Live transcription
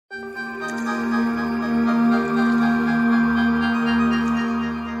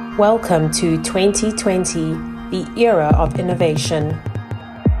Welcome to 2020, the era of innovation.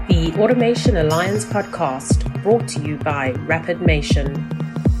 The Automation Alliance podcast, brought to you by RapidMation.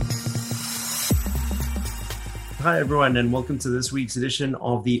 Hi, everyone, and welcome to this week's edition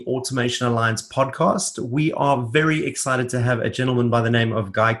of the Automation Alliance podcast. We are very excited to have a gentleman by the name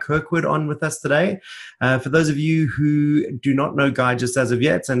of Guy Kirkwood on with us today. For those of you who do not know Guy just as of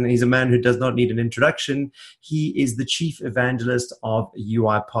yet, and he's a man who does not need an introduction, he is the chief evangelist of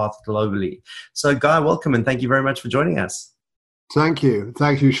UiPath globally. So, Guy, welcome, and thank you very much for joining us. Thank you.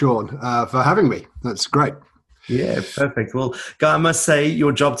 Thank you, Sean, for having me. That's great. Yeah, perfect. Well, Guy, I must say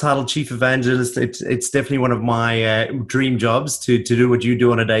your job title, Chief Evangelist, it's definitely one of my dream jobs to do what you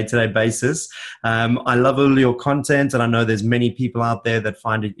do on a day-to-day basis. I love all your content, and I know there's many people out there that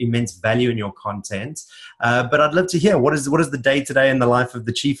find immense value in your content. But I'd love to hear, what is the day-to-day in the life of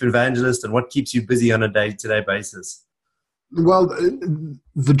the Chief Evangelist, and what keeps you busy on a day-to-day basis? Well,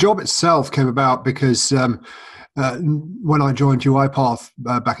 the job itself came about because when I joined UiPath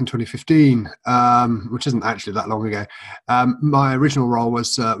back in 2015, which isn't actually that long ago, my original role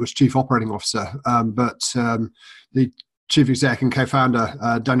was Chief Operating Officer. But the Chief Exec and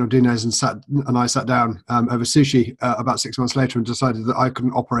co-founder, Daniel Dines, and I sat down over sushi about 6 months later and decided that I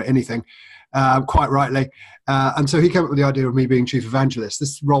couldn't operate anything, quite rightly. And so he came up with the idea of me being Chief Evangelist.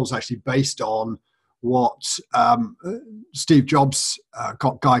 This role is actually based on what Steve Jobs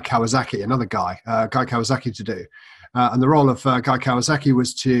got Guy Kawasaki, another Guy Kawasaki, to do. And the role of Guy Kawasaki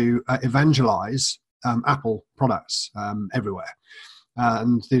was to evangelize Apple products everywhere.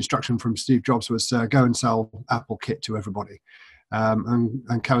 And the instruction from Steve Jobs was go and sell Apple kit to everybody. And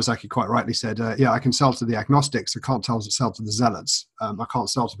Kawasaki quite rightly said, I can sell to the agnostics. I can't sell to the zealots. I can't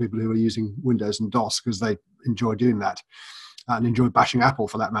sell to people who are using Windows and DOS because they enjoy doing that and enjoy bashing Apple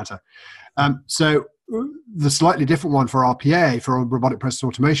for that matter. So the slightly different one for RPA, for robotic process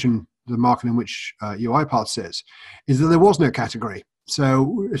automation, the market in which UiPath sits, is that there was no category.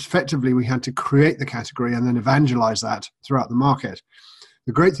 So effectively, we had to create the category and then evangelize that throughout the market.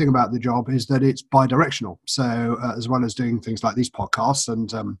 The great thing about the job is that it's bi-directional. So as well as doing things like these podcasts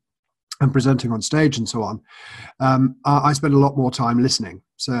and presenting on stage and so on, I spend a lot more time listening.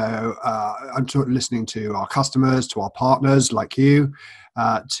 So I'm listening to our customers, to our partners like you,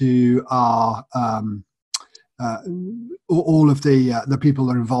 to our all of the people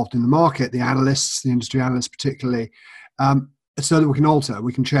that are involved in the market, the analysts, the industry analysts particularly, so that we can alter,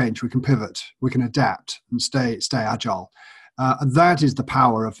 we can change, we can pivot, we can adapt and stay agile. And that is the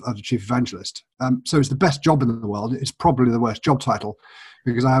power of the chief evangelist. So it's the best job in the world. It's probably the worst job title,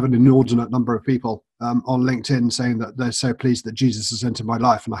 because I have an inordinate number of people on LinkedIn saying that they're so pleased that Jesus has entered my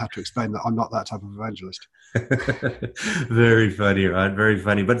life, and I have to explain that I'm not that type of evangelist. Very funny, right? Very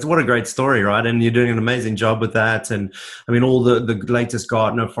funny. But what a great story, right? And you're doing an amazing job with that. And I mean, all the latest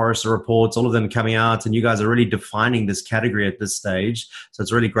Gartner, Forrester reports, all of them coming out, and you guys are really defining this category at this stage. So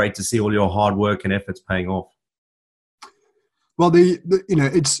it's really great to see all your hard work and efforts paying off. Well,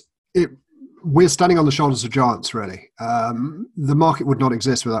 we're standing on the shoulders of giants, really. The market would not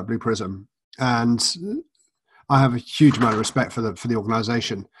exist without Blue Prism, and I have a huge amount of respect for the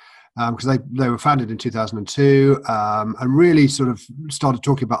organization, because they were founded in 2002 and really sort of started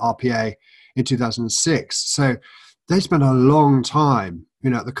talking about RPA in 2006. So they spent a long time,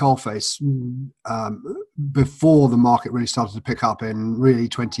 at the coalface before the market really started to pick up in really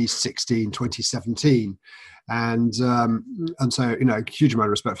 2016, 2017. And so, a huge amount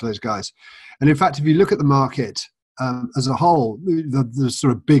of respect for those guys. And in fact, if you look at the market as a whole, the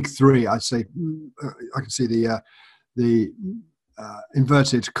sort of big three, I'd say, I can see the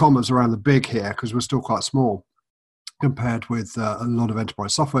inverted commas around the big here, because we're still quite small compared with a lot of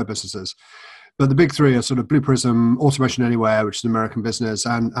enterprise software businesses. But the big three are sort of Blue Prism, Automation Anywhere, which is an American business,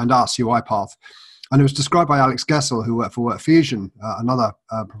 and us, UiPath. And it was described by Alex Gessel, who worked for WorkFusion, another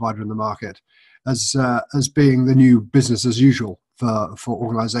provider in the market, as being the new business as usual for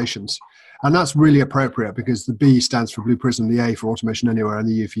organizations. And that's really appropriate, because the B stands for Blue Prism, the A for Automation Anywhere, and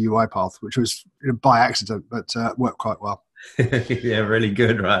the U for UiPath, which was by accident, but worked quite well. Yeah, really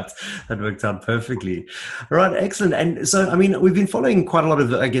good, right? That worked out perfectly. Right, excellent. And so, I mean, we've been following quite a lot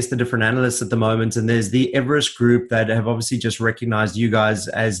of, I guess, the different analysts at the moment, and there's the Everest Group that have obviously just recognized you guys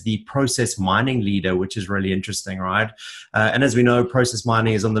as the process mining leader, which is really interesting, right? And as we know, process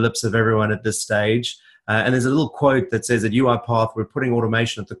mining is on the lips of everyone at this stage. And there's a little quote that says, at UiPath, we're putting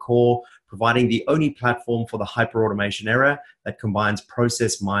automation at the core, providing the only platform for the hyper-automation era that combines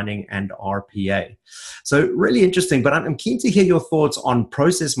process mining and RPA. So really interesting, but I'm keen to hear your thoughts on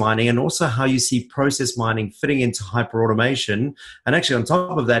process mining, and also how you see process mining fitting into hyper-automation. And actually, on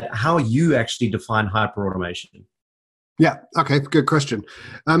top of that, how you actually define hyper-automation. Yeah. Okay. Good question.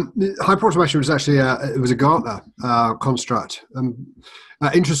 Hyperautomation was actually it was a Gartner construct.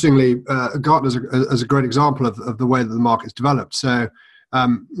 Interestingly, Gartner is a great example of the way that the market's developed. So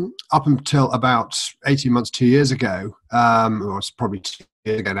up until about 18 months, 2 years ago, or it's probably 2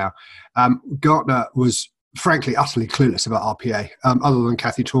 years ago now, Gartner was frankly utterly clueless about RPA. Other than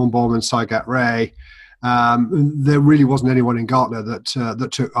Kathy Tornbaum and Saigat Ray, there really wasn't anyone in Gartner that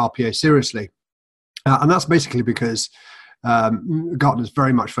took RPA seriously. And that's basically because Gartner is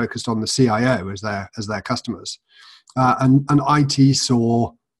very much focused on the CIO as their customers, and IT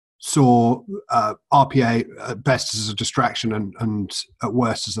saw RPA at best as a distraction and at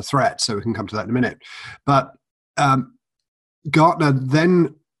worst as a threat. So we can come to that in a minute. But Gartner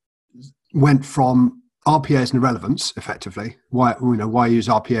then went from RPA as an irrelevance, effectively. Why use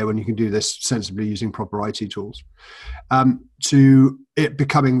RPA when you can do this sensibly using proper IT tools? To it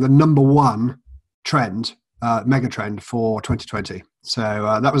becoming the number one trend, mega trend for 2020.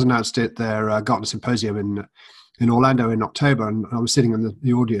 So that was announced at their Gartner Symposium in Orlando in October, and I was sitting in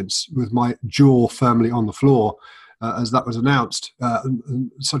the audience with my jaw firmly on the floor as that was announced.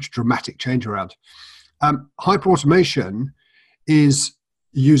 Such a dramatic change around. Hyperautomation is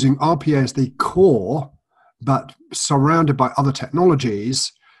using RPA as the core, but surrounded by other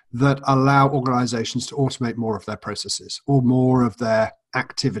technologies that allow organizations to automate more of their processes or more of their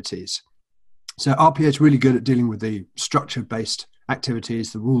activities. So RPA is really good at dealing with the structure-based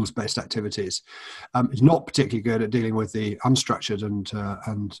activities, the rules-based activities. It's not particularly good at dealing with the unstructured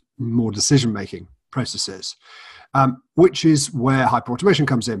and more decision-making processes, which is where hyperautomation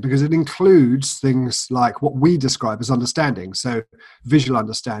comes in, because it includes things like what we describe as understanding. So visual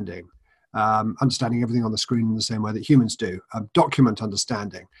understanding, understanding everything on the screen in the same way that humans do, document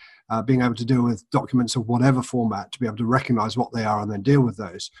understanding, being able to deal with documents of whatever format, to be able to recognize what they are and then deal with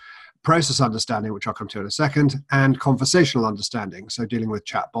those. Process understanding, which I'll come to in a second, and conversational understanding, so dealing with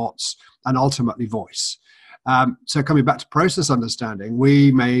chatbots and ultimately voice. So coming back to process understanding,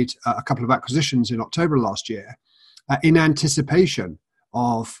 we made a couple of acquisitions in October last year in anticipation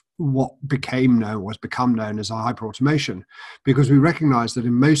of what become known as hyperautomation, because we recognize that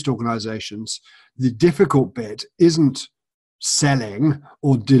in most organizations, the difficult bit isn't selling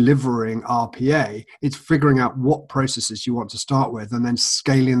or delivering RPA, it's figuring out what processes you want to start with and then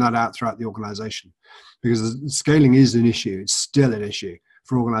scaling that out throughout the organization. Because scaling is an issue, it's still an issue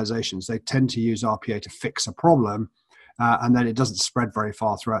for organizations. They tend to use RPA to fix a problem, and then it doesn't spread very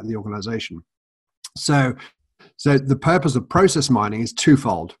far throughout the organization. So the purpose of process mining is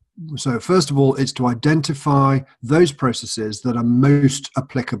twofold. So first of all, it's to identify those processes that are most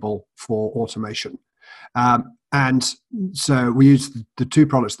applicable for automation. And so we use the two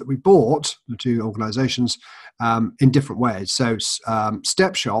products that we bought, the two organizations, in different ways. So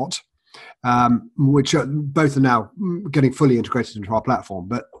Stepshot, which both are now getting fully integrated into our platform,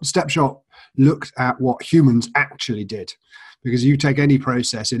 but Stepshot looked at what humans actually did. Because you take any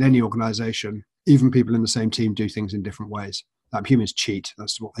process in any organization, even people in the same team do things in different ways. Humans cheat,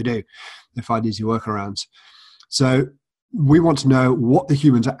 that's what they do. They find easy workarounds. So we want to know what the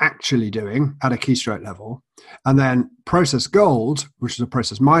humans are actually doing at a keystroke level. And then Process Gold, which is a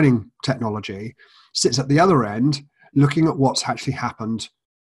process mining technology, sits at the other end, looking at what's actually happened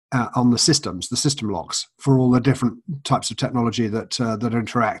on the systems, the system logs, for all the different types of technology that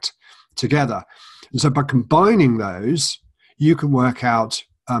interact together. And so by combining those, you can work out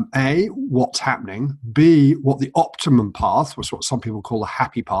A, what's happening, B, what the optimum path, was what some people call the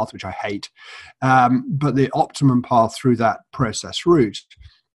happy path, which I hate, but the optimum path through that process route.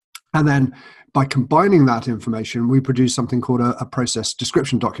 And then by combining that information, we produce something called a process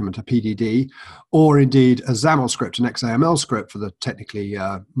description document, a PDD, or indeed a XAML script, an XAML script for the technically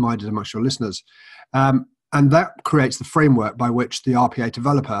minded amongst your listeners. And that creates the framework by which the RPA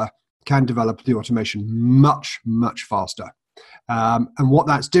developer can develop the automation much, much faster. And what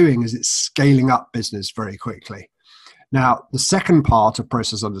that's doing is it's scaling up business very quickly. Now, the second part of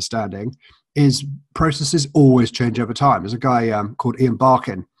process understanding is processes always change over time. There's a guy called Ian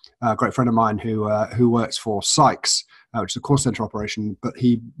Barkin, a great friend of mine who works for Sykes, which is a call center operation, but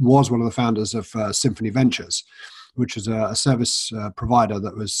he was one of the founders of Symphony Ventures, which is a service provider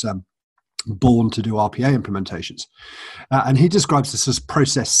that was born to do RPA implementations. And he describes this as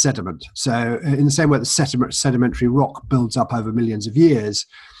process sediment. So in the same way that sedimentary rock builds up over millions of years,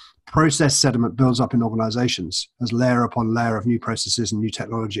 process sediment builds up in organizations as layer upon layer of new processes and new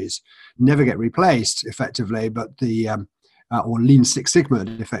technologies never get replaced effectively, but or Lean Six Sigma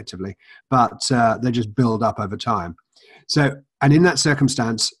effectively, but they just build up over time. So, and in that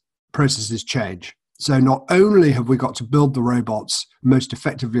circumstance, processes change. So not only have we got to build the robots most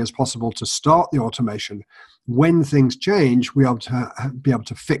effectively as possible to start the automation, when things change, we have to be able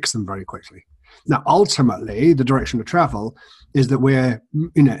to fix them very quickly. Now, ultimately, the direction of travel is that we're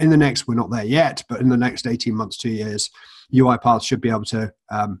not there yet, but in the next 18 months, 2 years, UiPath should be able to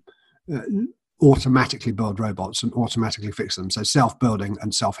automatically build robots and automatically fix them. So self-building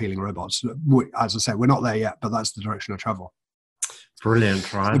and self-healing robots. As I say, we're not there yet, but that's the direction of travel.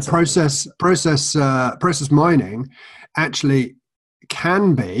 Brilliant, right? The process mining actually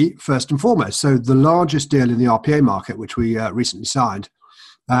can be first and foremost. So the largest deal in the RPA market, which we recently signed,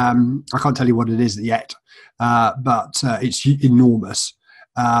 I can't tell you what it is yet, but it's enormous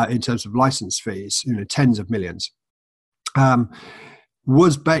in terms of license fees, tens of millions,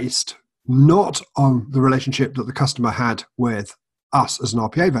 was based not on the relationship that the customer had with us as an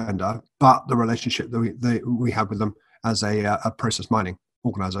RPA vendor, but the relationship that we had with them as a process mining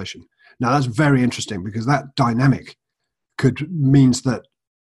organization. Now, that's very interesting because that dynamic means that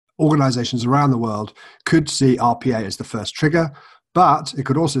organizations around the world could see RPA as the first trigger, but it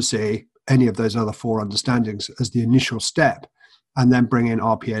could also see any of those other four understandings as the initial step and then bring in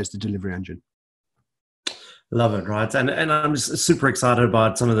RPA as the delivery engine. Love it, right? And I'm just super excited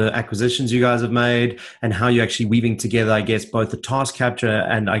about some of the acquisitions you guys have made and how you're actually weaving together, I guess, both the task capture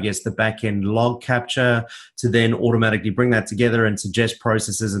and I guess the back-end log capture to then automatically bring that together and suggest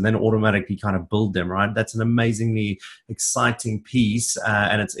processes and then automatically kind of build them, right? That's an amazingly exciting piece.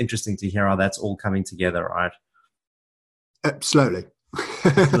 And it's interesting to hear how that's all coming together, right? Slowly.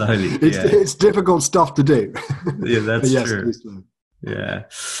 Slowly, it's difficult stuff to do. Yeah, that's true. Yeah.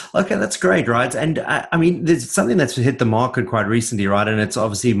 Okay, that's great, right? And I mean, there's something that's hit the market quite recently, right? And it's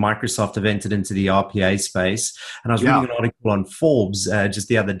obviously Microsoft have entered into the RPA space. And I was reading an article on Forbes just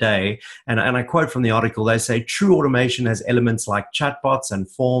the other day, and I quote from the article, they say, true automation has elements like chatbots and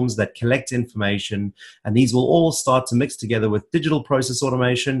forms that collect information, and these will all start to mix together with digital process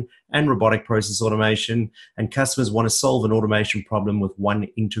automation and robotic process automation, and customers want to solve an automation problem with one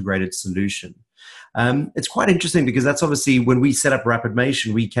integrated solution. It's quite interesting because that's obviously when we set up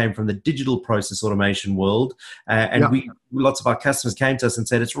RapidMation, we came from the digital process automation world, and lots of our customers came to us and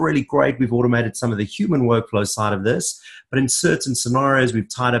said, it's really great. We've automated some of the human workflow side of this, but in certain scenarios,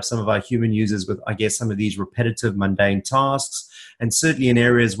 we've tied up some of our human users with, I guess, some of these repetitive, mundane tasks. And certainly in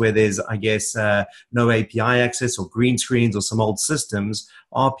areas where there's, I guess, no API access or green screens or some old systems,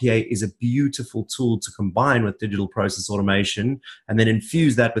 RPA is a beautiful tool to combine with digital process automation and then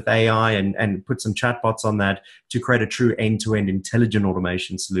infuse that with AI and put some chatbots on that to create a true end-to-end intelligent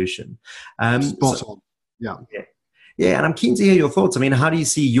automation solution. Spot on. Yeah. Yeah, and I'm keen to hear your thoughts. I mean, how do you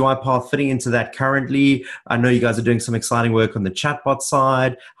see UiPath fitting into that currently? I know you guys are doing some exciting work on the chatbot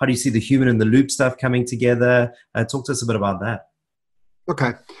side. How do you see the human in the loop stuff coming together? Talk to us a bit about that.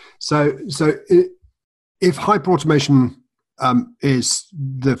 Okay, so if hyperautomation is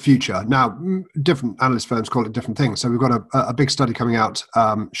the future, now different analyst firms call it different things. So we've got a big study coming out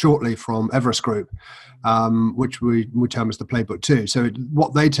shortly from Everest Group, which we term as the Playbook 2. So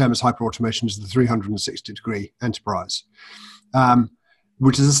what they term as hyperautomation is the 360-degree enterprise,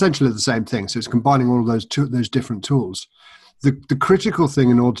 which is essentially the same thing. So it's combining all of those different tools. The critical thing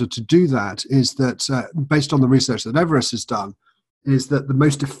in order to do that is that based on the research that Everest has done, is that the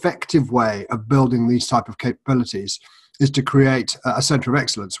most effective way of building these type of capabilities is to create a center of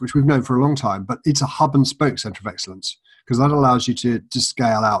excellence, which we've known for a long time, but it's a hub and spoke center of excellence because that allows you to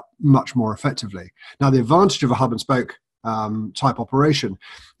scale out much more effectively. Now, the advantage of a hub and spoke type operation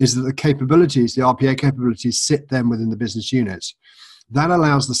is that the RPA capabilities sit then within the business units. That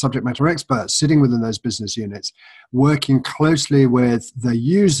allows the subject matter experts sitting within those business units, working closely with the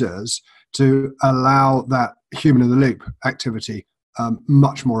users to allow that human in the loop activity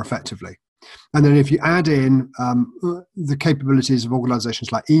much more effectively. And then if you add in the capabilities of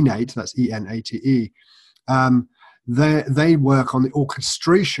organizations like eNate, that's E-N-A-T-E, they work on the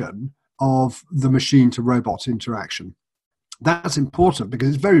orchestration of the machine to robot interaction. That's important because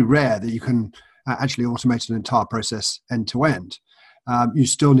it's very rare that you can actually automate an entire process end to end. You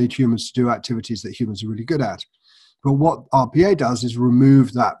still need humans to do activities that humans are really good at. But what RPA does is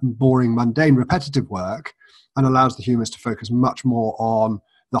remove that boring, mundane, repetitive work and allows the humans to focus much more on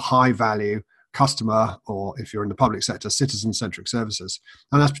the high-value customer, or if you're in the public sector, citizen-centric services.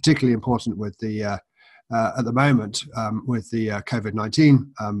 And that's particularly important with the at the moment with the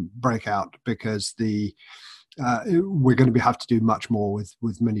COVID-19 breakout, because we're going to have to do much more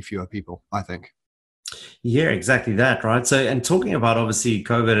with many fewer people, I think. Yeah, exactly that, right? So, and talking about obviously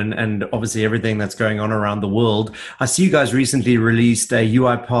COVID and obviously everything that's going on around the world, I see you guys recently released a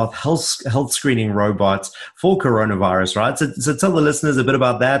UiPath health screening robot for coronavirus, right? So tell the listeners a bit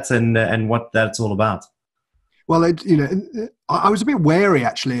about that and what that's all about. Well, I was a bit wary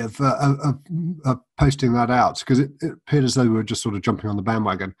actually of posting that out because it appeared as though we were just sort of jumping on the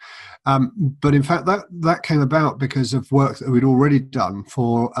bandwagon. But in fact, that came about because of work that we'd already done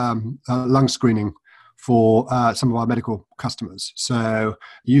for lung screening for some of our medical customers. So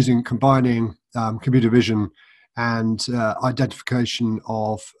combining computer vision and identification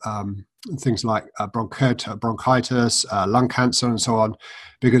of things like bronchitis, lung cancer, and so on,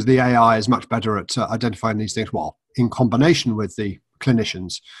 because the AI is much better at identifying these things. Well, in combination with the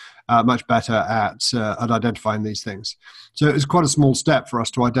clinicians, much better at identifying these things. So it was quite a small step for us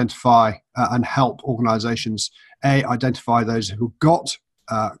to identify and help organisations identify those who got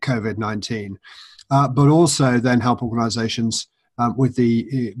COVID-19, but also then help organisations with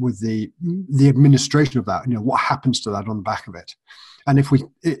the administration of that. What happens to that on the back of it? And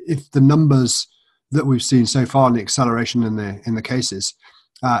if the numbers that we've seen so far in the acceleration in the cases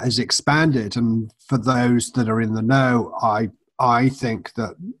is expanded, and for those that are in the know, I think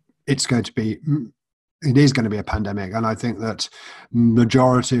that it is going to be a pandemic, and I think that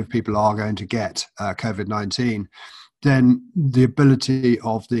majority of people are going to get COVID-19. Then the ability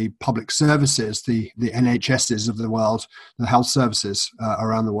of the public services, the NHSs of the world, the health services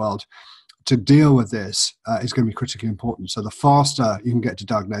around the world, to deal with this is going to be critically important. So the faster you can get to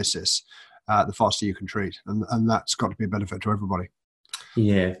diagnosis, the faster you can treat. And that's got to be a benefit to everybody.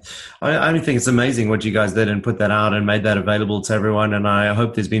 Yeah, I think it's amazing what you guys did and put that out and made that available to everyone. And I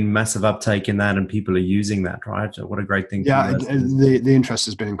hope there's been massive uptake in that and people are using that, right? What a great thing. Yeah, the interest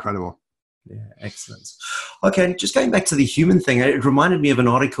has been incredible. Yeah, excellent. Okay, just going back to the human thing, it reminded me of an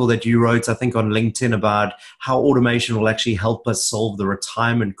article that you wrote, I think, on LinkedIn about how automation will actually help us solve the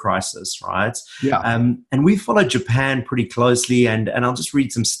retirement crisis, right? Yeah. And we follow Japan pretty closely, and I'll just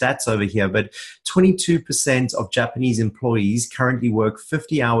read some stats over here, but 22% of Japanese employees currently work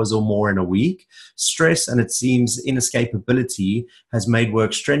 50 hours or more in a week. Stress, and it seems inescapability, has made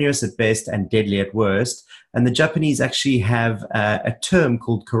work strenuous at best and deadly at worst. And the Japanese actually have a term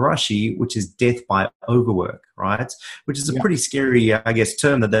called karashi, which is death by overwork, right? Which is a pretty scary, I guess,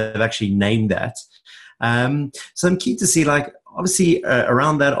 term that they've actually named that. So I'm keen to see, obviously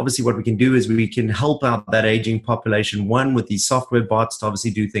around that, obviously what we can do is we can help out that aging population, one, with these software bots to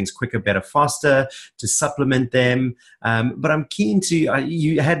obviously do things quicker, better, faster, to supplement them. But I'm keen to,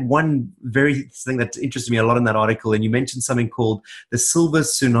 you had one very thing that interested me a lot in that article, and you mentioned something called the silver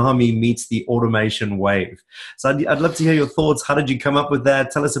tsunami meets the automation wave. So I'd love to hear your thoughts. How did you come up with that?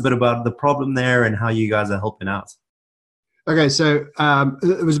 Tell us a bit about the problem there and how you guys are helping out. Okay, so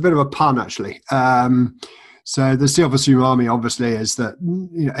it was a bit of a pun, actually. So the silver tsunami, obviously, is that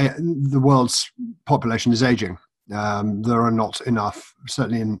the world's population is aging. There are not enough,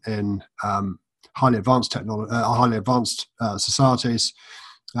 certainly in highly advanced societies,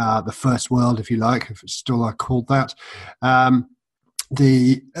 the first world, if you like, if it's still called that.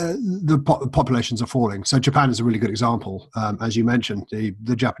 The populations are falling. So Japan is a really good example. As you mentioned,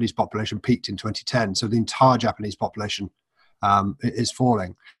 the Japanese population peaked in 2010. So the entire Japanese population is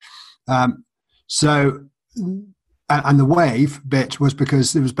falling. And the wave bit was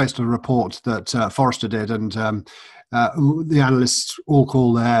because it was based on a report that Forrester did, and the analysts all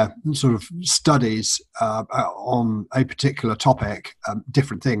call their sort of studies on a particular topic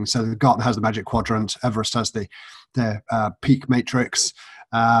different things. So Gartner has the Magic Quadrant, Everest has their peak matrix,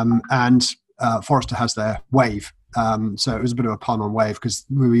 and Forrester has their wave. So it was a bit of a pun on wave because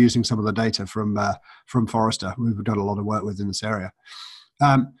we were using some of the data from Forrester. We've done a lot of work with in this area.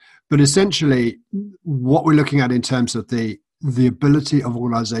 But essentially, what we're looking at in terms of the ability of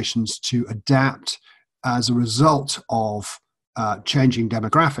organizations to adapt as a result of changing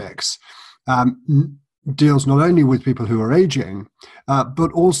demographics deals not only with people who are aging,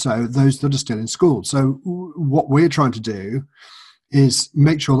 but also those that are still in school. So what we're trying to do is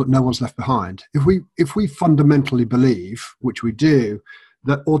make sure that no one's left behind. If we fundamentally believe, which we do,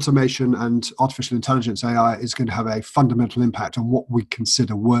 that automation and artificial intelligence, AI, is going to have a fundamental impact on what we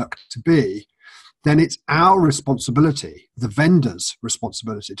consider work to be, then it's our responsibility, the vendor's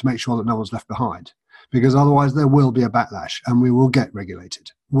responsibility, to make sure that no one's left behind. Because otherwise there will be a backlash and we will get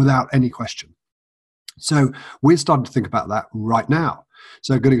regulated without any question. So we're starting to think about that right now.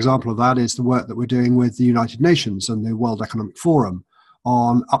 So a good example of that is the work that we're doing with the United Nations and the World Economic Forum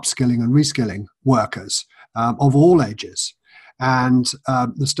on upskilling and reskilling workers of all ages. And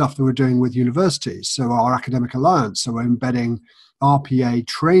the stuff that we're doing with universities, so our academic alliance, so we're embedding RPA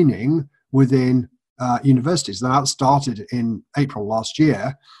training within universities. That started in April last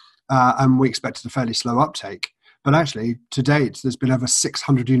year, and we expected a fairly slow uptake. But actually, to date, there's been over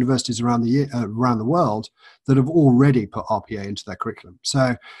 600 universities around the world that have already put RPA into their curriculum,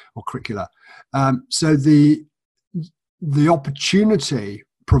 or curricula. So the opportunity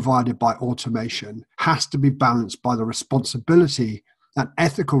provided by automation has to be balanced by the responsibility and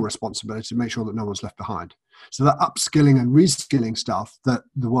ethical responsibility to make sure that no one's left behind. So that upskilling and reskilling stuff that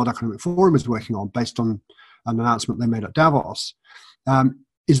the World Economic Forum is working on, based on an announcement they made at Davos,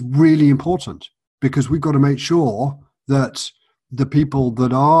 is really important, because we've got to make sure that the people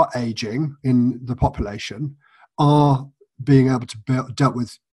that are aging in the population are being able to be dealt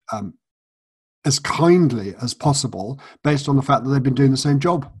with as kindly as possible, based on the fact that they've been doing the same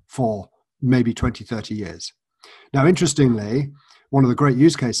job for maybe 20, 30 years. Now, interestingly, one of the great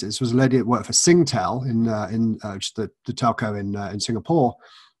use cases was a lady that worked for Singtel which is the telco in Singapore.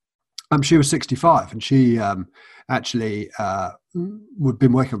 She was 65, and she actually had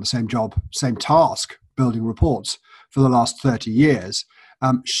been working on the same job, same task, building reports for the last 30 years.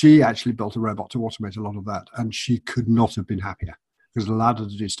 She actually built a robot to automate a lot of that, and she could not have been happier, because it allowed her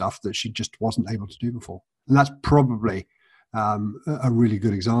to do stuff that she just wasn't able to do before. And that's probably a really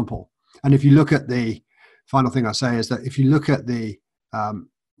good example. And if you look at the final thing I say is that if you look at the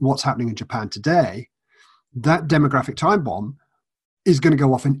what's happening in Japan today, that demographic time bomb is going to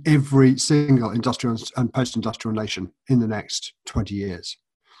go off in every single industrial and post-industrial nation in the next 20 years.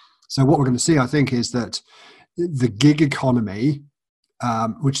 So what we're going to see, I think, is that the gig economy,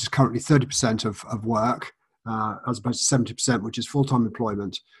 which is currently 30% of work, as opposed to 70%, which is full-time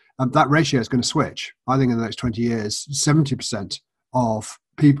employment, that ratio is going to switch. I think in the next 20 years, 70% of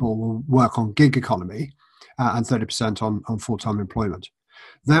people will work on gig economy and 30% on full-time employment.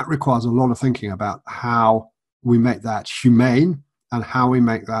 That requires a lot of thinking about how we make that humane and how we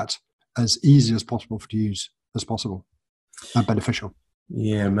make that as easy as possible to use as possible and beneficial.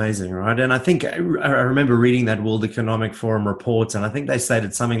 Yeah, amazing, right? And I think I remember reading that World Economic Forum report, and I think they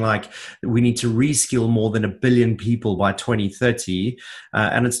stated something like we need to reskill more than 1 billion people by 2030.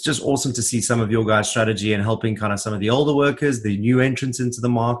 And it's just awesome to see some of your guys' strategy and helping kind of some of the older workers, the new entrants into the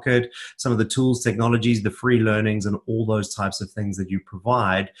market, some of the tools, technologies, the free learnings, and all those types of things that you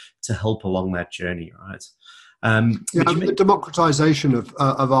provide to help along that journey, right? The democratization of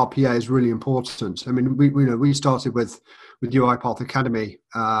RPA is really important. I mean, we started with UiPath Academy,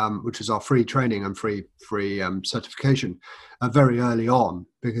 which is our free training and free certification, very early on,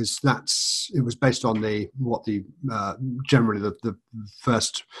 because it was based on generally the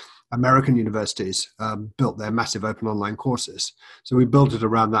first American universities built their massive open online courses. So we built it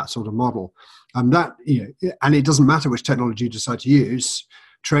around that sort of model, and and it doesn't matter which technology you decide to use.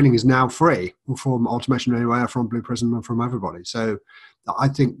 Training is now free from Automation Anywhere, from Blue Prism, and from everybody. So I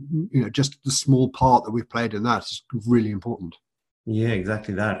think just the small part that we've played in that is really important. Yeah,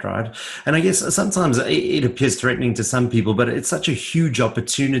 exactly that, right? And I guess sometimes it appears threatening to some people, but it's such a huge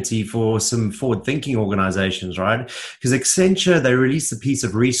opportunity for some forward-thinking organizations, right? Because Accenture, they released a piece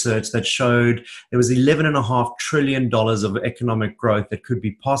of research that showed there was $11.5 trillion of economic growth that could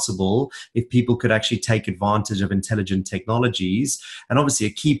be possible if people could actually take advantage of intelligent technologies. And obviously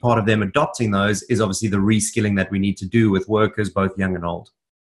a key part of them adopting those is obviously the reskilling that we need to do with workers, both young and old.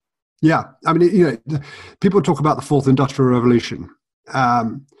 Yeah, I mean, people talk about the fourth industrial revolution,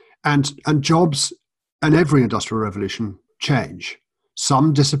 and jobs and every industrial revolution change.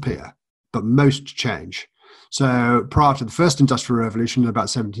 Some disappear, but most change. So prior to the first industrial revolution in about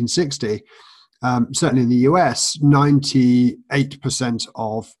 1760, certainly in the US, 98%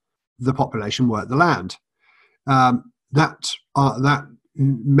 of the population worked the land. That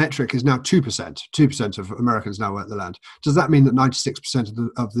metric is now 2%. 2% of Americans now work the land. Does that mean that 96%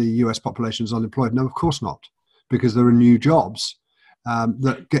 of the US population is unemployed? No, of course not, because there are new jobs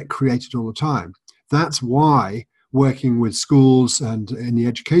that get created all the time. That's why working with schools and in the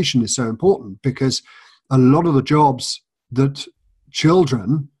education is so important, because a lot of the jobs that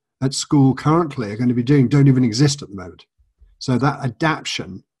children at school currently are going to be doing don't even exist at the moment. So that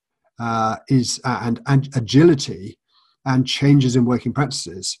adaptation and agility and changes in working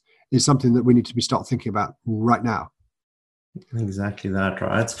practices is something that we need to start thinking about right now. Exactly that,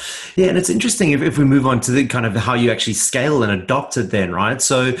 right? Yeah, and it's interesting if we move on to the kind of how you actually scale and adopt it then, right?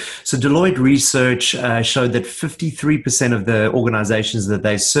 So Deloitte research showed that 53% of the organizations that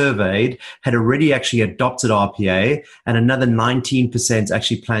they surveyed had already actually adopted RPA, and another 19%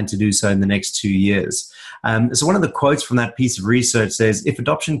 actually plan to do so in the next 2 years. So one of the quotes from that piece of research says, if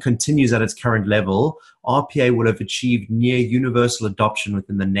adoption continues at its current level, RPA will have achieved near universal adoption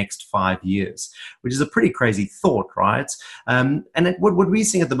within the next 5 years, which is a pretty crazy thought, right? What we're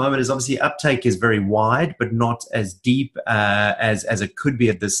seeing at the moment is obviously uptake is very wide, but not as deep as it could be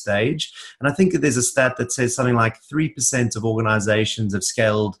at this stage. And I think that there's a stat that says something like 3% of organizations have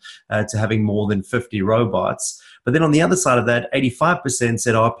scaled to having more than 50 robots. But then on the other side of that, 85%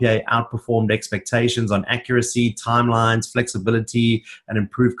 said RPA outperformed expectations on accuracy, timelines, flexibility, and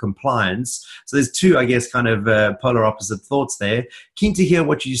improved compliance. So there's two, I guess, kind of polar opposite thoughts there. Keen to hear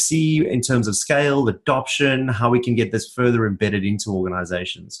what you see in terms of scale, adoption, how we can get this further embedded into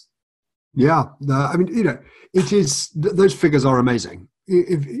organizations. Yeah, I mean, it is, those figures are amazing.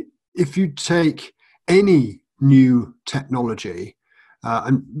 If you take any new technology,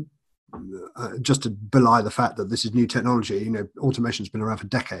 and just to belie the fact that this is new technology, automation's been around for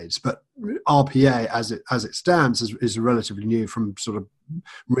decades, but RPA as it stands is relatively new from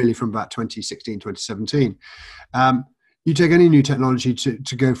about 2016, 2017. You take any new technology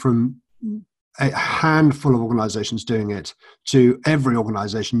to go from a handful of organizations doing it to every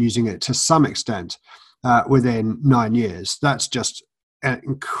organization using it to some extent within 9 years. That's just an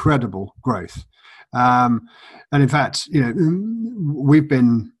incredible growth. And in fact, we've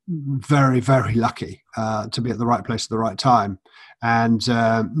been very, very lucky to be at the right place at the right time. And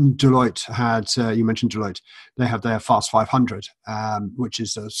Deloitte had, you mentioned Deloitte, they have their Fast 500, which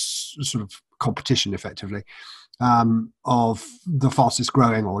is a sort of competition effectively of the fastest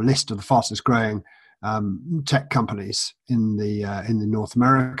growing, or list of the fastest growing tech companies in the North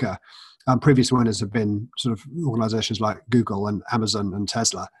America. Previous winners have been sort of organizations like Google and Amazon and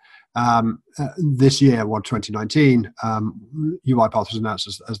Tesla. This year, 2019, UiPath was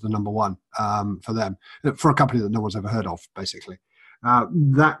announced as the number one for them, for a company that no one's ever heard of, basically.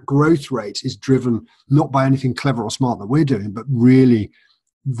 That growth rate is driven not by anything clever or smart that we're doing, but really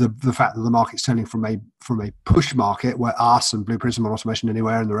the fact that the market's turning from a push market where us and Blue Prism and Automation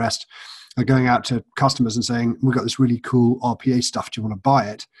Anywhere and the rest are going out to customers and saying, we've got this really cool RPA stuff, do you want to buy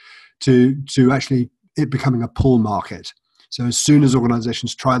it? To actually it becoming a pull market. So as soon as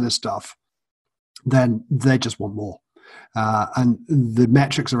organizations try this stuff, then they just want more. And the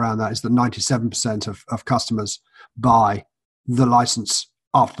metrics around that is that 97% of customers buy the license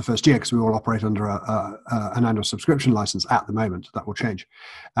after the first year, because we all operate under an annual subscription license at the moment. That will change.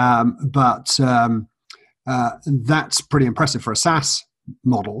 But that's pretty impressive for a SaaS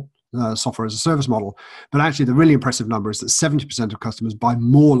model, software as a service model. But actually, the really impressive number is that 70% of customers buy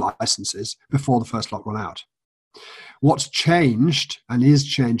more licenses before the first lot run out. What's changed and is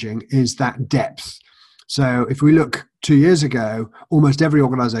changing is that depth. So if we look 2 years ago, almost every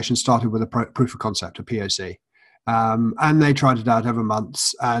organization started with a proof of concept, a POC. And they tried it out over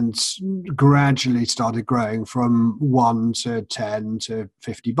months and gradually started growing from 1 to 10 to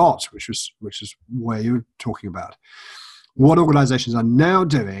 50 bots, which is where you were talking about. What organizations are now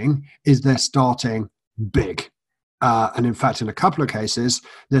doing is they're starting big. And in fact, in a couple of cases,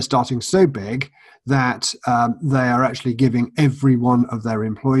 they're starting so big that they are actually giving every one of their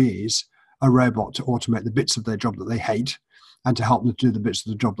employees a robot to automate the bits of their job that they hate and to help them do the bits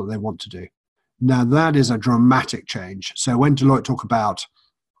of the job that they want to do. Now, that is a dramatic change. So when Deloitte talk about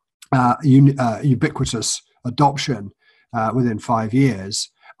ubiquitous adoption within 5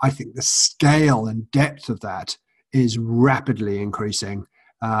 years, I think the scale and depth of that is rapidly increasing.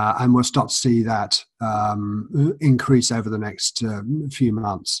 And we'll start to see that increase over the next few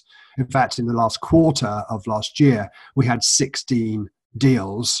months. In fact, in the last quarter of last year, we had 16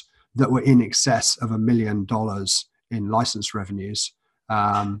 deals that were in excess of $1 million in license revenues,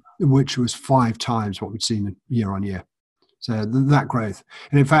 which was 5 times what we'd seen year on year. So that growth.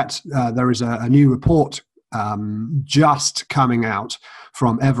 And in fact, there is a new report just coming out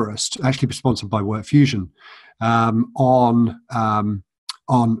from Everest, actually sponsored by WorkFusion, on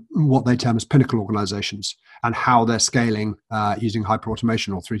what they term as pinnacle organizations and how they're scaling using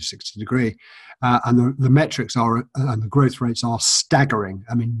hyperautomation or 360 degree. And the metrics are, and the growth rates are staggering.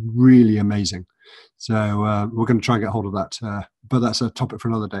 I mean, really amazing. So we're going to try and get hold of that. But that's a topic for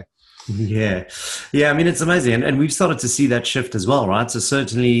another day. Yeah. I mean, it's amazing. And we've started to see that shift as well, right? So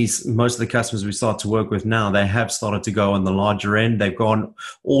certainly most of the customers we start to work with now, they have started to go on the larger end. They've gone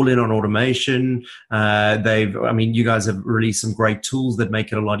all in on automation. You guys have released some great tools that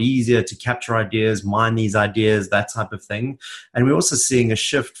make it a lot easier to capture ideas, mine these ideas, that type of thing. And we're also seeing a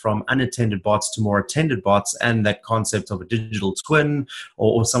shift from unattended bots to more attended bots, and that concept of a digital twin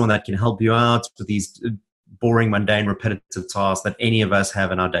or someone that can help you out with these boring, mundane, repetitive tasks that any of us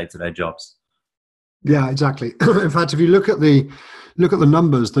have in our day-to-day jobs. Yeah, exactly. In fact, if you look at the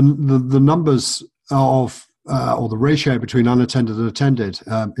numbers, the numbers of or the ratio between unattended and attended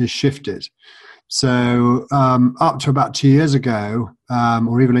is shifted. So up to about 2 years ago,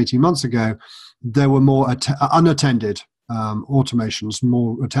 or even 18 months ago, there were more unattended automations,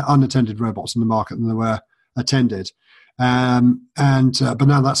 more unattended robots in the market than there were attended. But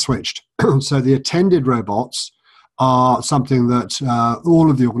now that's switched. So the attended robots are something that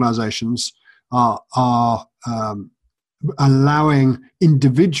all of the organizations are allowing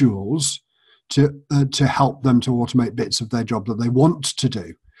individuals to help them to automate bits of their job that they want to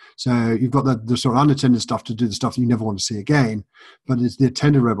do. So you've got the sort of unattended stuff to do the stuff that you never want to see again, but it's the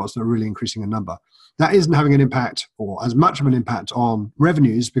attended robots that are really increasing in number. That isn't having an impact or as much of an impact on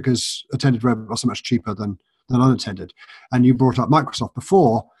revenues because attended robots are much cheaper than unattended. And you brought up Microsoft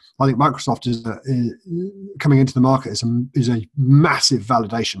before. I think Microsoft is coming into the market is a massive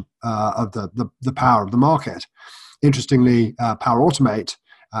validation of the power of the market. Interestingly, Power Automate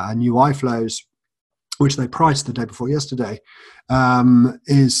and UI Flows, which they priced the day before yesterday,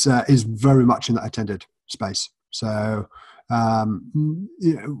 is very much in that attended space. So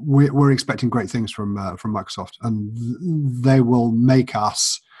we're expecting great things from Microsoft, and they will make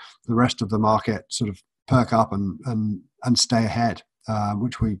us, the rest of the market, sort of perk up and stay ahead,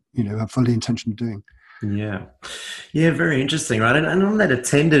 which we have fully intention of doing. Yeah, very interesting, right? And on that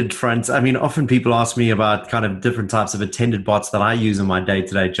attended front, I mean, often people ask me about kind of different types of attended bots that I use in my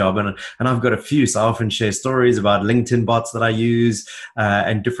day-to-day job, and I've got a few. So I often share stories about LinkedIn bots that I use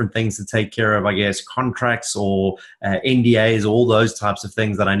and different things to take care of, I guess, contracts or NDAs, all those types of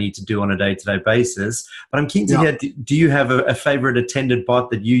things that I need to do on a day-to-day basis. But I'm keen to hear, do you have a favorite attended bot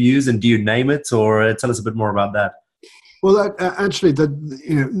that you use, and do you name it, or tell us a bit more about that? Well, actually,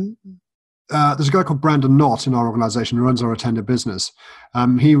 there's a guy called Brandon Knott in our organization who runs our attended business.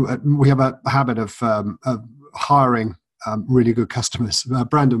 We have a habit of hiring really good customers.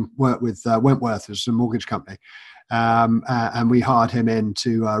 Brandon worked with Wentworth, who's a mortgage company, and we hired him in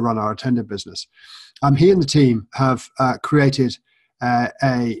to run our attended business. He and the team have created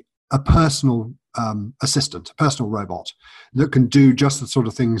a personal assistant, a personal robot that can do just the sort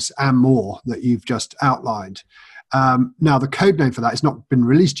of things and more that you've just outlined. Now, the code name for that has not been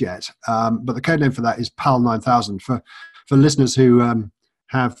released yet, but the code name for that is PAL 9000. For listeners who are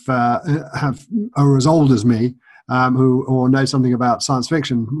as old as me, or know something about science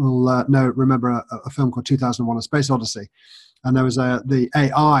fiction, will remember a film called 2001: A Space Odyssey, and there was the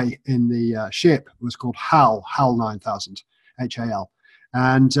AI in the ship was called HAL 9000, HAL,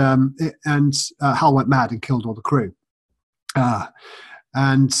 and HAL went mad and killed all the crew,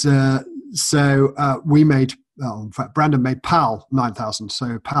 so we made. Oh, in fact, Brandon made PAL 9000.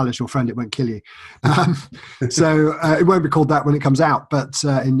 So PAL is your friend; it won't kill you. So it won't be called that when it comes out, but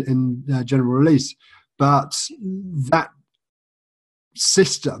in general release. But that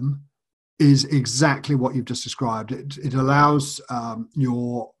system is exactly what you've just described. It allows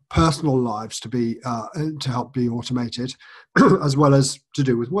your personal lives to help be automated, as well as to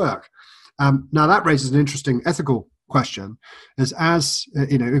do with work. Now that raises an interesting ethical question: as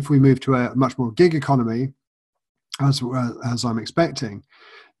if we move to a much more gig economy, as I'm expecting,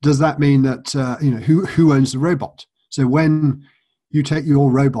 does that mean that who owns the robot? So when you take your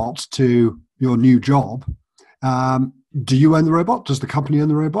robot to your new job, do you own the robot? Does the company own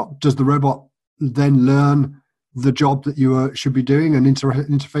the robot? Does the robot then learn the job that you should be doing and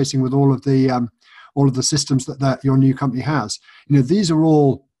interfacing with all of the systems that your new company has? These are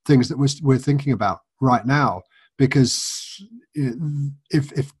all things that we're thinking about right now, because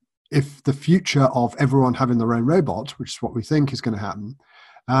if the future of everyone having their own robot, which is what we think is going to happen,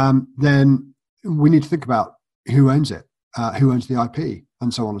 then we need to think about who owns it, who owns the IP,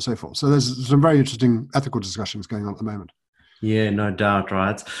 and so on and so forth. So there's some very interesting ethical discussions going on at the moment. Yeah, no doubt,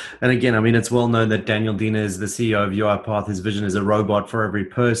 right? And again, I mean, it's well known that Daniel Dina is the CEO of UiPath. His vision is a robot for every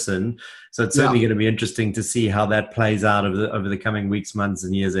person. So it's certainly going to be interesting to see how that plays out over the coming weeks, months,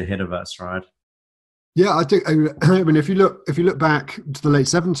 and years ahead of us, right? Yeah, I think. I mean, if you look back to the late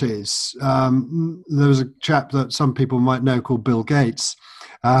 70s, there was a chap that some people might know called Bill Gates,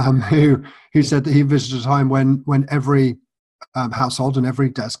 who said that he visited a time when every household and every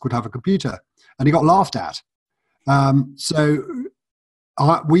desk would have a computer, and he got laughed at. So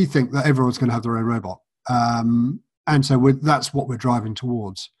we think that everyone's going to have their own robot, and so that's what we're driving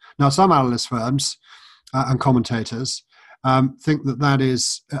towards. Now, some analyst firms and commentators think that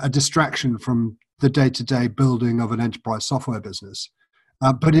is a distraction from the day-to-day building of an enterprise software business.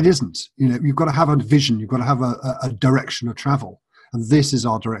 But it isn't. You've got to have a vision. You've got to have a direction of travel. And this is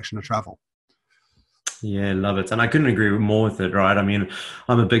our direction of travel. Yeah, love it. And I couldn't agree more with it, right? I mean,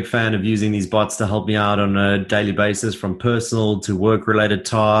 I'm a big fan of using these bots to help me out on a daily basis from personal to work related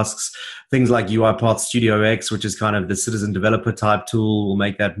tasks. Things like UiPath Studio X, which is kind of the citizen developer type tool, will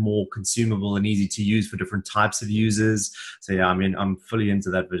make that more consumable and easy to use for different types of users. So, yeah, I mean, I'm fully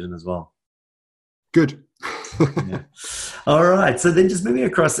into that vision as well. Good. Yeah. All right. So then just moving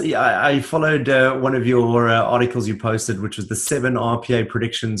across, I followed one of your articles you posted, which was the 7 RPA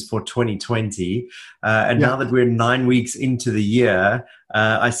predictions for 2020. And Yeah. now that we're 9 weeks into the year,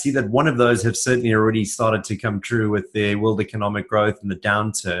 I see that one of those have certainly already started to come true with the world economic growth and the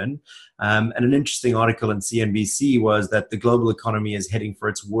downturn. And an interesting article in CNBC was that the global economy is heading for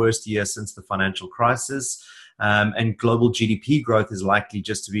its worst year since the financial crisis. And global GDP growth is likely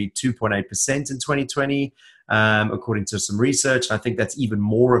just to be 2.8% in 2020, according to some research. I think that's even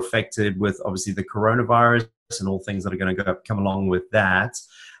more affected with obviously the coronavirus and all things that are going to come along with that.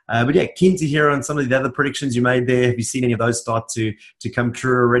 But yeah, keen to hear on some of the other predictions you made there. Have you seen any of those start to come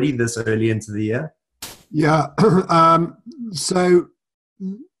true already this early into the year? Yeah. So,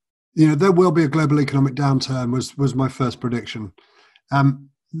 there will be a global economic downturn was my first prediction.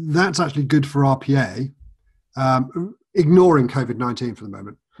 That's actually good for RPA. Ignoring COVID-19 for the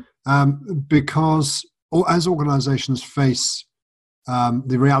moment, because as organizations face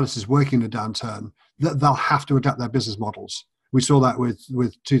the realities working in a downturn, they'll have to adapt their business models. We saw that with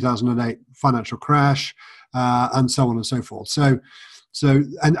 2008 financial crash, and so on and so forth. So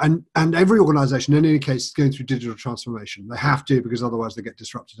and every organization in any case is going through digital transformation. They have to, because otherwise they get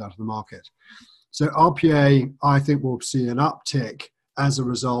disrupted out of the market. So RPA, I think, will see an uptick as a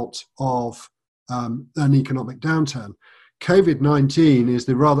result of an economic downturn. COVID-19 is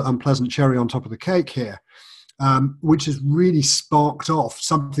the rather unpleasant cherry on top of the cake here, which has really sparked off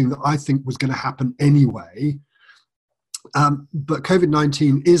something that I think was going to happen anyway. But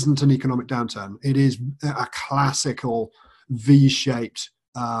COVID-19 isn't an economic downturn. It is a classical V-shaped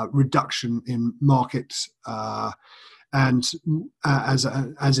reduction in markets. And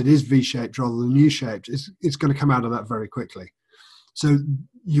as it is V-shaped rather than U-shaped, it's going to come out of that very quickly. So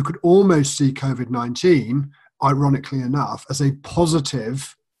you could almost see COVID-19, ironically enough, as a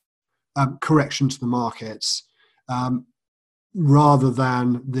positive correction to the markets, rather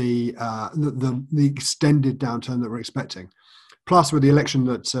than the extended downturn that we're expecting. Plus, with the election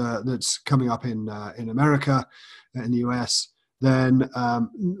that's coming up in America, in the US, then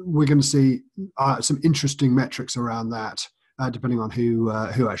we're going to see some interesting metrics around that, depending on who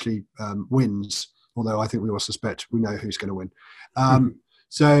actually wins. Although I think we all suspect we know who's going to win.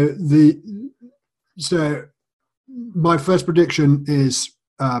 So my first prediction is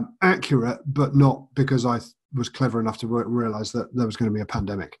accurate, but not because I was clever enough to realize that there was going to be a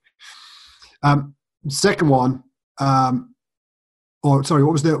pandemic. Second one, what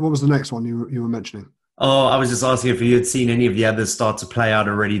was the next one you were mentioning? Oh, I was just asking if you had seen any of the others start to play out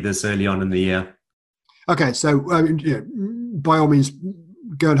already this early on in the year. Okay, so by all means,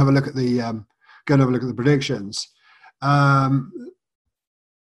 go and have a look at the predictions.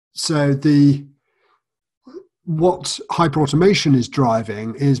 So what hyperautomation is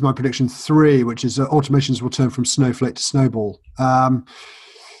driving is my prediction 3, which is that automations will turn from snowflake to snowball.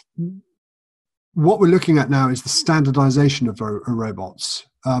 What we're looking at now is the standardization of robots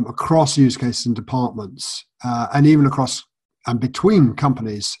across use cases and departments, and even across and between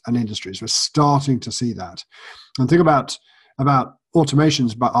companies and industries. We're starting to see that. And the thing about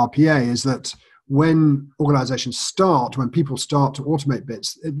automations, about RPA, is that when people start to automate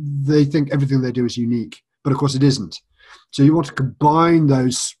bits, they think everything they do is unique. But of course it isn't. So you want to combine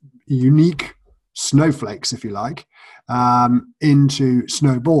those unique snowflakes, if you like, into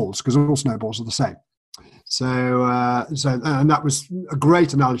snowballs, because all snowballs are the same. So and that was a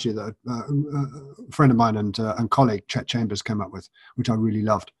great analogy that a friend of mine and colleague, Chet Chambers, came up with, which I really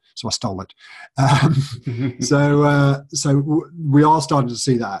loved. So I stole it. So we are starting to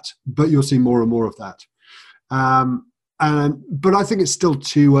see that, but you'll see more and more of that. But I think it's still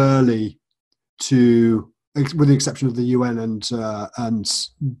too early with the exception of the UN and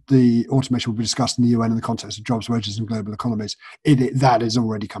the automation will be discussed in the UN in the context of jobs, wages, and global economies. That has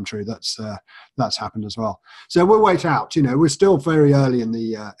already come true. That's happened as well. So we'll wait out. We're still very early in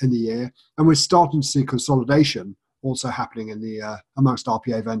the year, and we're starting to see consolidation also happening in the amongst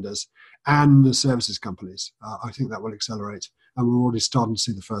RPA vendors and the services companies. I think that will accelerate, and we're already starting to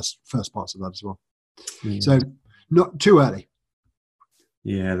see the first parts of that as well. Yeah. So not too early.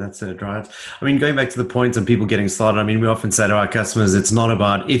 Yeah, that's it, right? I mean, going back to the point of people getting started, I mean, we often say to our customers, it's not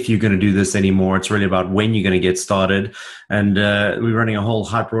about if you're going to do this anymore. It's really about when you're going to get started. And we're running a whole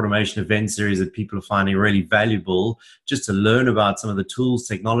hyper automation event series that people are finding really valuable just to learn about some of the tools,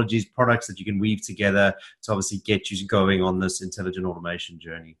 technologies, products that you can weave together to obviously get you going on this intelligent automation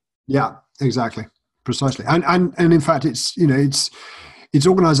journey. Yeah, exactly, precisely. And in fact, it's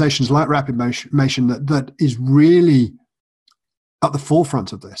organizations like Rapid Motion that is really at the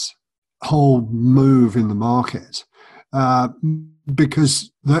forefront of this whole move in the market,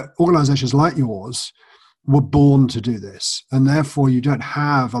 because the organizations like yours were born to do this, and therefore you don't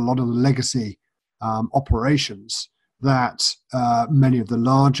have a lot of the legacy operations that many of the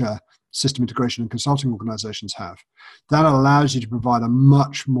larger system integration and consulting organizations have. That allows you to provide a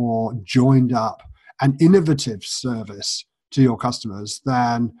much more joined up and innovative service to your customers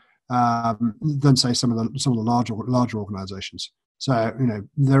than say some of the larger organizations. So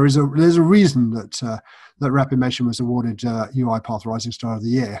there's a reason that Rapid Motion was awarded UiPath Rising Star of the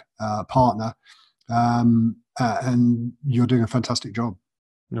Year partner, and you're doing a fantastic job.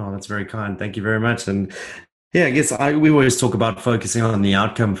 No, that's very kind. Thank you very much. And yeah, I guess we always talk about focusing on the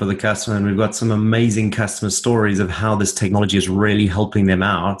outcome for the customer, and we've got some amazing customer stories of how this technology is really helping them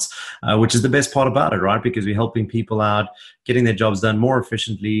out, which is the best part about it, right? Because we're helping people out, getting their jobs done more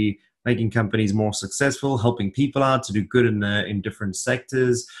efficiently, making companies more successful, helping people out to do good in different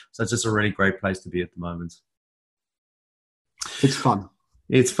sectors. So it's just a really great place to be at the moment. It's fun.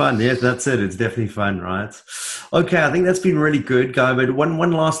 It's fun. Yes, that's it. It's definitely fun, right? Okay, I think that's been really good, Guy. But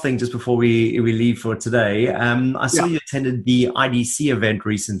one last thing just before we leave for today. I saw you attended the IDC event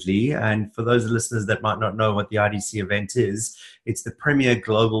recently. And for those listeners that might not know what the IDC event is, it's the premier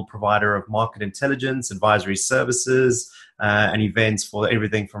global provider of market intelligence, advisory services, and events for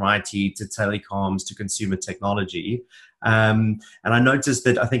everything from IT to telecoms to consumer technology. And I noticed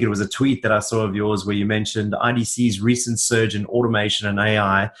that I think it was a tweet that I saw of yours where you mentioned IDC's recent surge in automation and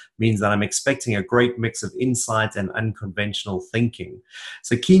AI means that I'm expecting a great mix of insight and unconventional thinking.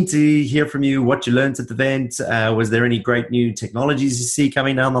 So keen to hear from you what you learned at the event. Was there any great new technologies you see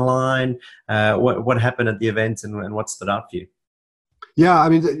coming down the line? What happened at the event and what stood out for you? Yeah, I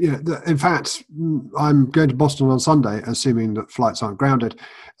mean, in fact, I'm going to Boston on Sunday, assuming that flights aren't grounded,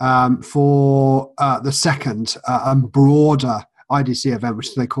 for the second and broader IDC event,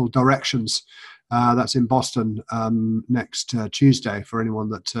 which they call Directions. That's in Boston next Tuesday for anyone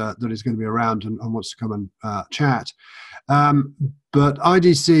that is going to be around and wants to come and chat. But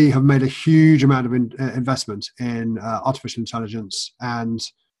IDC have made a huge amount of investment in artificial intelligence and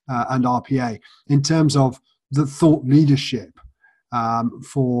RPA in terms of the thought leadership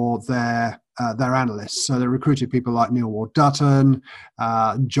for their analysts. So they recruited people like Neil Ward Dutton,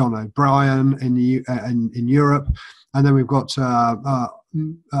 John O'Brien in Europe, and then we've got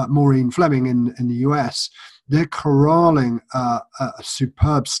Maureen Fleming in the US. They're corralling a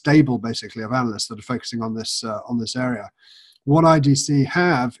superb stable, basically, of analysts that are focusing on this area. What IDC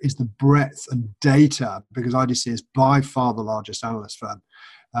have is the breadth and data, because IDC is by far the largest analyst firm.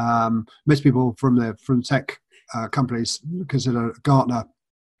 Most people from tech companies consider Gartner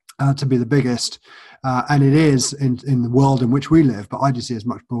to be the biggest, and it is in the world in which we live, but IDC is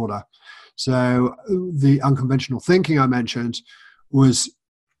much broader. So the unconventional thinking I mentioned was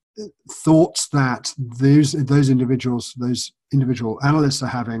thoughts that those individual analysts are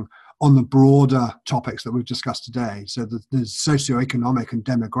having on the broader topics that we've discussed today. So the socioeconomic and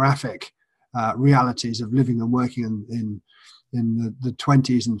demographic realities of living and working in the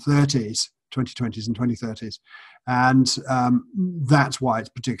 20s and 30s, 2020s and 2030s. And that's why it's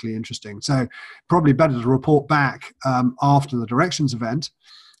particularly interesting. So probably better to report back after the Directions event.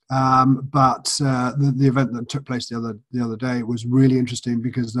 But the event that took place the other day was really interesting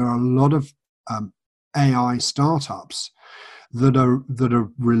because there are a lot of AI startups that are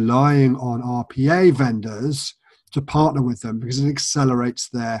relying on RPA vendors to partner with them because it accelerates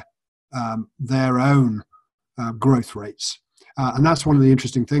their own growth rates. And that's one of the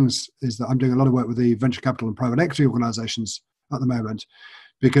interesting things, is that I'm doing a lot of work with the venture capital and private equity organizations at the moment,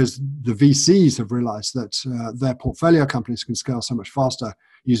 because the VCs have realized that their portfolio companies can scale so much faster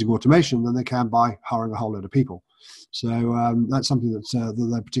using automation than they can by hiring a whole load of people. So that's something that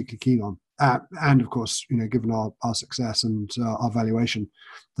they're particularly keen on. And of course, given our success and our valuation,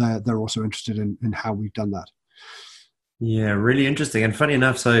 they're also interested in how we've done that. Yeah, really interesting. And funny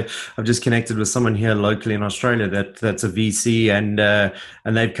enough, so I've just connected with someone here locally in Australia that's a VC,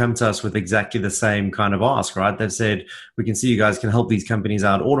 and they've come to us with exactly the same kind of ask, right? They've said, we can see you guys can help these companies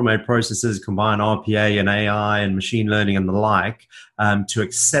out, automate processes, combine RPA and AI and machine learning and the like, to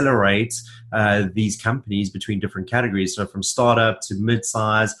accelerate these companies between different categories. So from startup to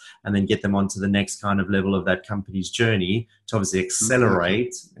mid-size, and then get them onto the next kind of level of that company's journey to obviously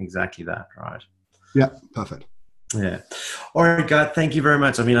accelerate exactly that, right? Yeah, perfect. Yeah. All right, Guy, thank you very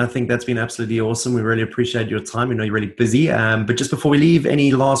much. I mean, I think that's been absolutely awesome. We really appreciate your time. We know you're really busy. But just before we leave,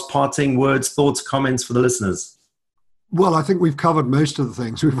 any last parting words, thoughts, comments for the listeners? Well, I think we've covered most of the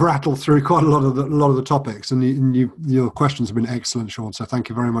things. We've rattled through quite a lot of the topics, and your questions have been excellent, Sean. So thank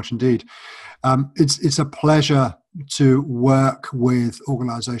you very much indeed. It's a pleasure to work with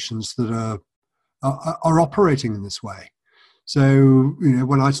organisations that are operating in this way. So,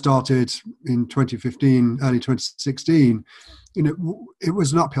 when I started in 2015, early 2016, it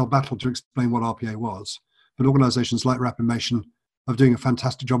was an uphill battle to explain what RPA was. But organizations like Rapidmation are doing a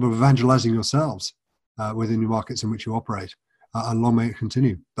fantastic job of evangelizing yourselves within your markets in which you operate. And long may it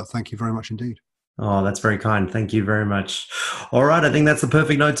continue. But thank you very much indeed. Oh, that's very kind. Thank you very much. All right. I think that's the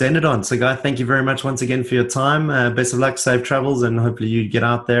perfect note to end it on. So, Guy, thank you very much once again for your time. Best of luck, safe travels, and hopefully you get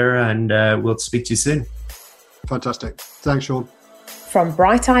out there, and we'll speak to you soon. Fantastic. Thanks, Sean. From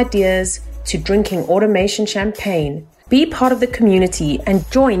bright ideas to drinking automation champagne, be part of the community and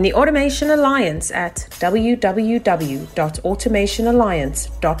join the Automation Alliance at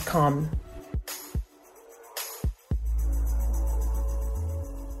www.automationalliance.com.